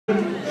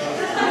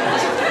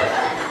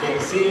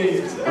See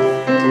you later.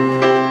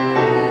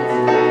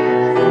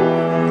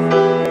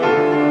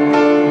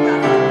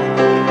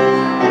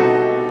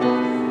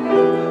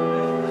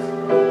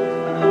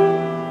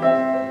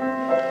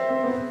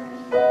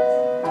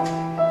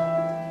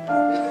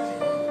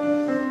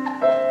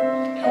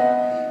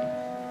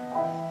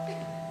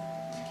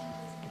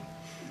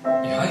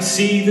 I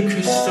see the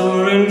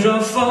crystal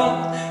raindrop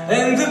fall,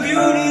 and the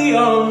beauty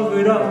of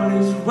it all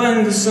is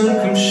when the sun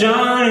comes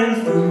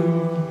shining through.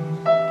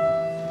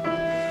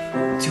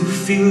 To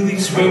feel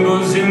these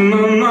rainbows in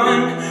my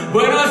mind,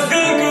 when I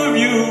think of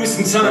you,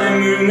 since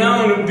I'm here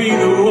now to be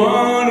the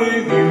one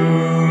with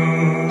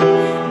you.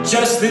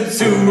 Just the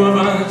two of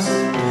us,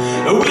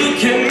 we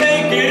can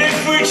make it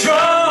if we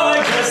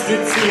try. Just the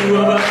two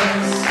of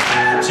us,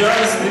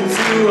 just the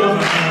two of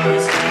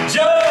us,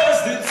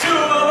 just the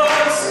two of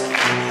us,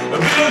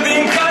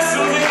 building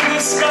castles in the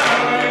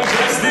sky.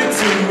 Just the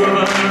two of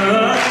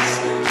us,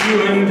 you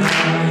and I.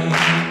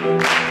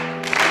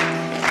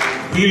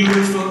 We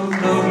live for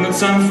love, no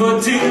time for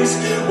tears.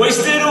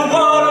 Wasted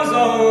water's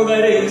all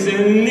that is,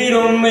 and it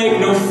don't make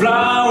no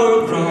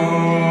flower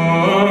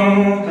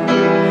grow.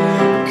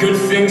 Good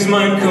things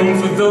might come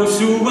for those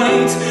who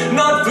wait,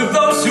 not for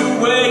those who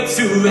wait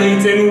too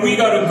late. And we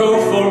gotta go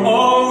for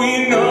all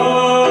we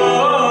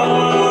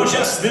know.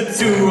 Just the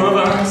two of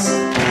us,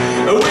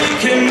 we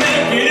can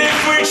make it if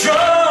we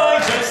try.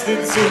 Just the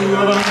two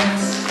of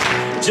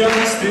us,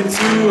 just the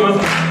two of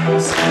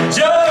us,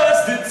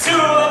 just the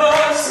two of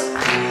us,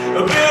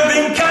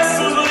 building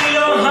castles with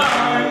your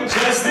heart.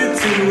 Just the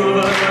two of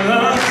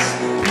us,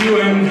 you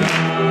and I.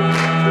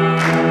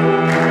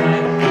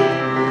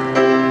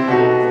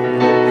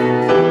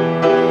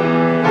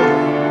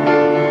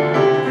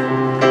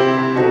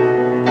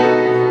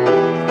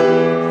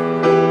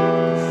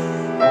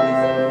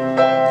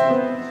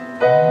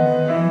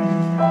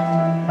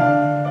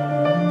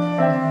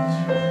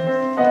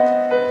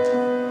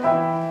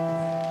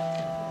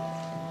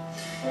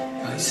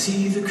 I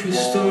see the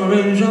crystal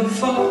raindrop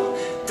fall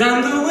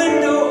down the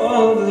window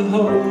of the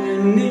hall,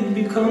 and it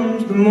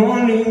becomes the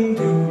morning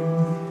dew.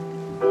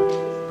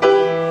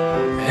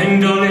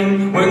 And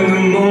darling, when the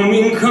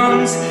morning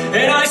comes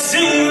and I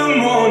see the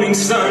morning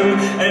sun,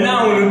 and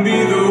I wanna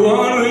be the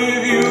one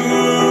with you.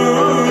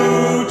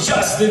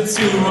 Just the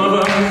two of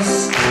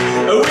us,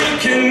 we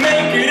can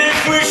make it if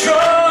we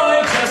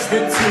try. Just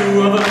the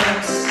two of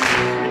us,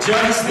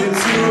 just the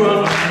two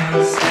of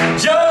us,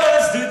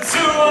 just the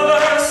two of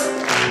us,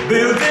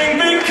 building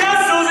big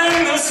castles in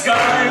the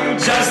sky.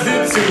 Just the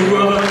two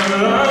of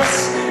us.